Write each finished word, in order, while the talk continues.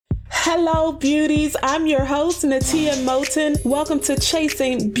Hello, beauties. I'm your host, Natia Moten. Welcome to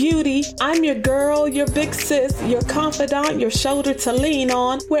Chasing Beauty. I'm your girl, your big sis, your confidant, your shoulder to lean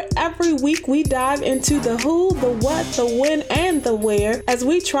on, where every week we dive into the who, the what, the when, and the where as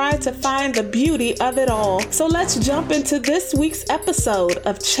we try to find the beauty of it all. So let's jump into this week's episode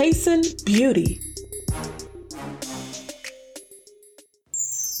of Chasing Beauty.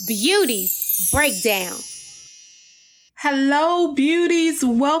 Beauty Breakdown. Hello, beauties.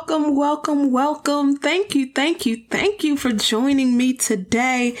 Welcome. Thank you for joining me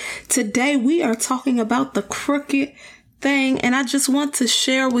today. Today we are talking about the crooked thing, and I just want to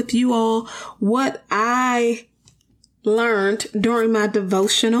share with you all what I learned during my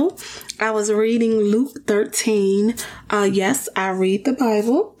devotional. I was reading Luke 13. Yes, I read the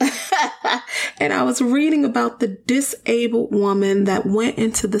Bible. And I was reading about the disabled woman that went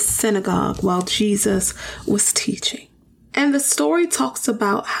into the synagogue while Jesus was teaching. And the story talks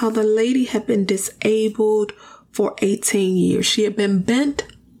about how the lady had been disabled for 18 years. She had been bent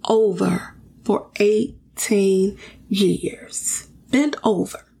over for 18 years. Bent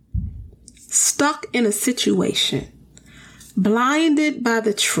over. Stuck in a situation. Blinded by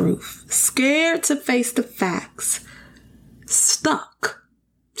the truth. Scared to face the facts. Stuck.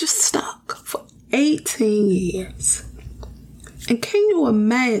 Just stuck for 18 years. And can you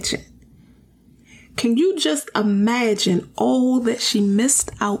imagine? Can you just imagine all that she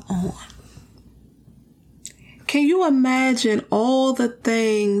missed out on? Can you imagine all the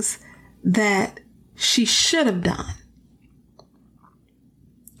things that she should have done?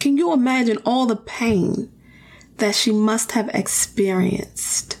 Can you imagine all the pain that she must have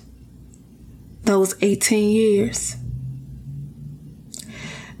experienced those 18 years?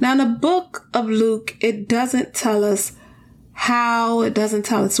 Now, in the book of Luke, it doesn't tell us how, it doesn't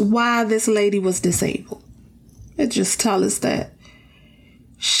tell us why this lady was disabled. It just tells us that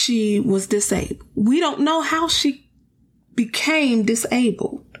she was disabled. We don't know how she became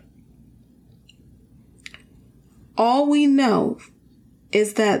disabled. All we know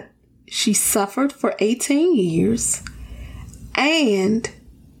is that she suffered for 18 years, and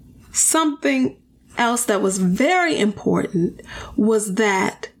something else that was very important was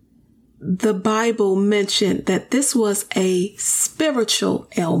that the Bible mentioned that this was a spiritual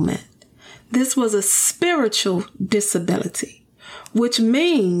ailment. This was a spiritual disability, which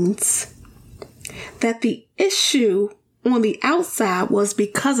means that the issue on the outside was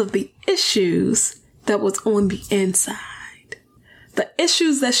because of the issues that was on the inside. The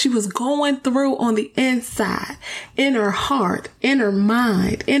issues that she was going through on the inside, in her heart, in her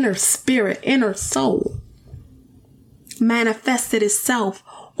mind, in her spirit, in her soul, manifested itself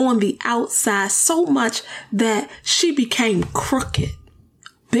on the outside so much that she became crooked,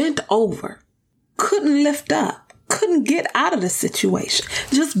 bent over, couldn't lift up, couldn't get out of the situation,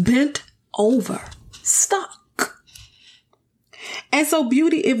 just bent over, stuck. And so,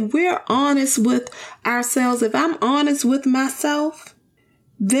 beauty, if we're honest with ourselves, if I'm honest with myself,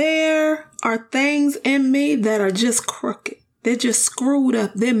 there are things in me that are just crooked. They're just screwed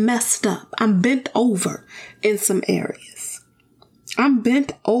up. They're messed up. I'm bent over in some areas. I'm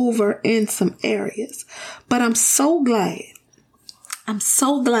bent over in some areas, but I'm so glad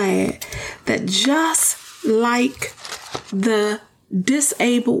that just like the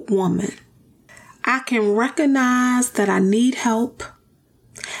disabled woman, I can recognize that I need help,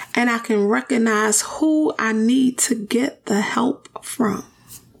 and I can recognize who I need to get the help from.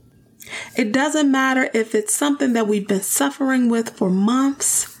 It doesn't matter if it's something that we've been suffering with for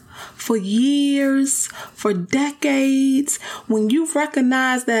months, for years, for decades. When you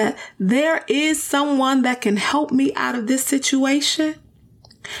recognize that there is someone that can help me out of this situation,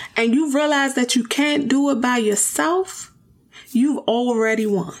 and you realize that you can't do it by yourself, you've already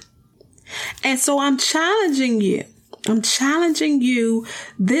won. And so I'm challenging you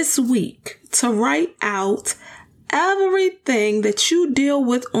this week to write out everything that you deal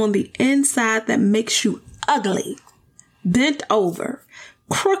with on the inside that makes you ugly, bent over,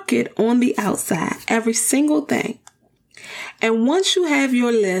 crooked on the outside, every single thing. And once you have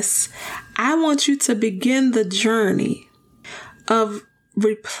your list, I want you to begin the journey of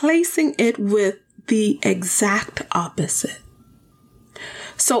replacing it with the exact opposite.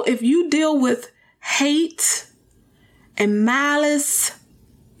 So if you deal with hate and malice,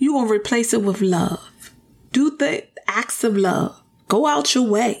 you're going to replace it with love. Do the acts of love. Go out your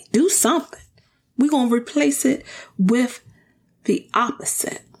way. Do something. We're going to replace it with the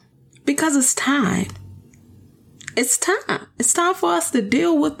opposite, because it's time. It's time. It's time for us to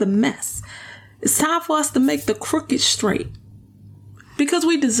deal with the mess. It's time for us to make the crooked straight, because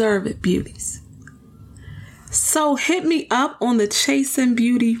we deserve it, beauties. So hit me up on the Chasing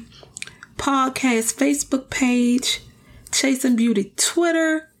Beauty Podcast Facebook page, Chasing Beauty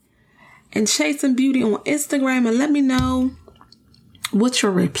Twitter, and Chasing Beauty on Instagram, and let me know what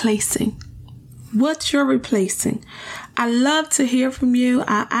you're replacing. What you're replacing. I love to hear from you.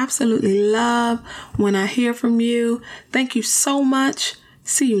 I absolutely love when I hear from you. Thank you so much.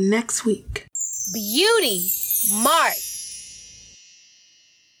 See you next week. Beauty Mark.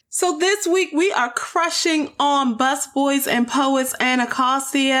 So this week we are crushing on Busboys and Poets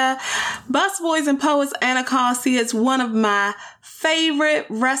Anacostia. Busboys and Poets Anacostia is one of my favorite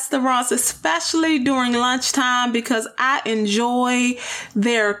restaurants, especially during lunchtime, because I enjoy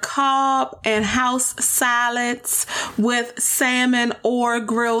their Cobb and house salads with salmon or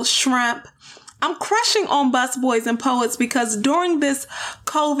grilled shrimp. I'm crushing on Busboys and Poets because during this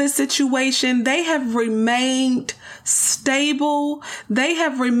COVID situation, they have remained stable. They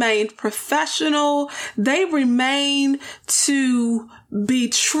have remained professional. They remain to be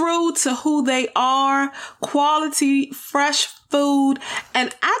true to who they are, quality, fresh food,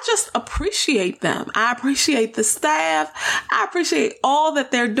 and I just appreciate them. I appreciate the staff. I appreciate all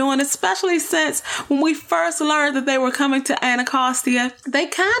that they're doing, especially since when we first learned that they were coming to Anacostia, they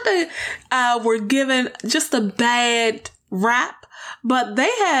kind of were given just a bad rap, but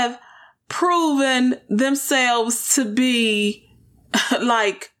they have proven themselves to be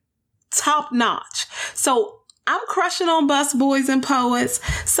like top notch. So I'm crushing on Busboys and Poets.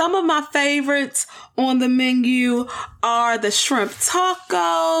 Some of my favorites on the menu are the shrimp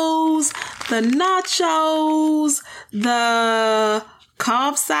tacos, the nachos, the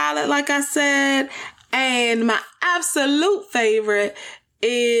Cobb salad, like I said, and my absolute favorite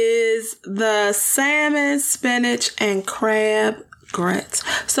is the salmon, spinach, and crab grits.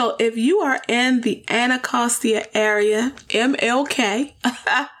 So if you are in the Anacostia area, MLK,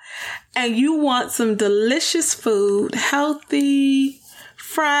 and you want some delicious food, healthy,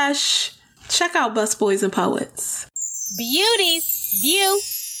 fresh, check out Busboys and Poets. Beauty's view.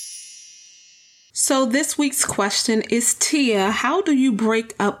 So this week's question is, Tia, how do you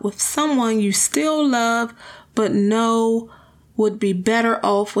break up with someone you still love but know would be better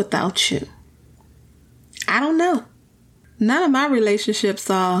off without you? I don't know. None of my relationships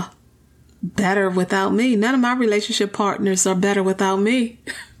are better without me. None of my relationship partners are better without me.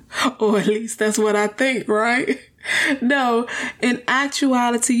 Or at least that's what I think, right? No, in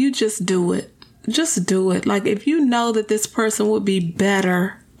actuality, you just do it. Just do it. Like if you know that this person would be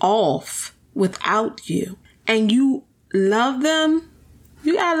better off without you and you love them,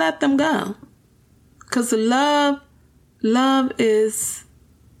 you gotta let them go. Because love is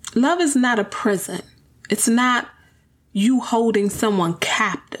not a prison. It's not you holding someone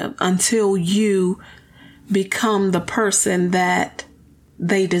captive until you become the person that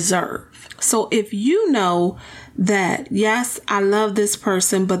they deserve. So if you know that, yes, I love this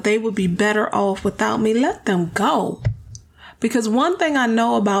person, but they would be better off without me, let them go. Because one thing I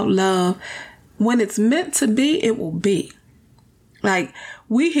know about love, when it's meant to be, it will be. Like,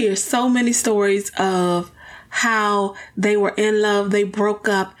 we hear so many stories of how they were in love, they broke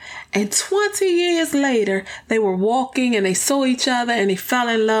up, and 20 years later, they were walking and they saw each other and they fell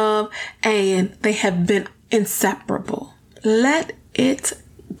in love and they have been inseparable. Let it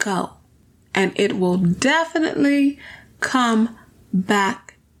go. And it will definitely come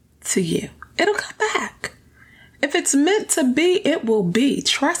back to you. It'll come back. If it's meant to be, it will be.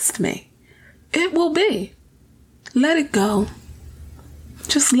 Trust me. It will be. Let it go.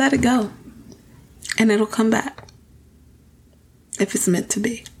 Just let it go. And it'll come back. If it's meant to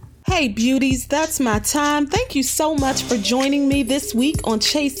be. Hey beauties, that's my time. Thank you so much for joining me this week on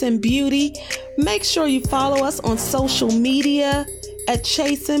Chasing Beauty. Make sure you follow us on social media at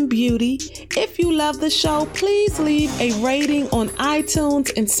Chasing Beauty. If you love the show, please leave a rating on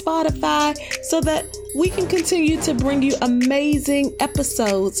iTunes and Spotify so that we can continue to bring you amazing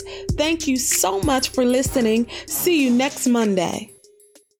episodes. Thank you so much for listening. See you next Monday.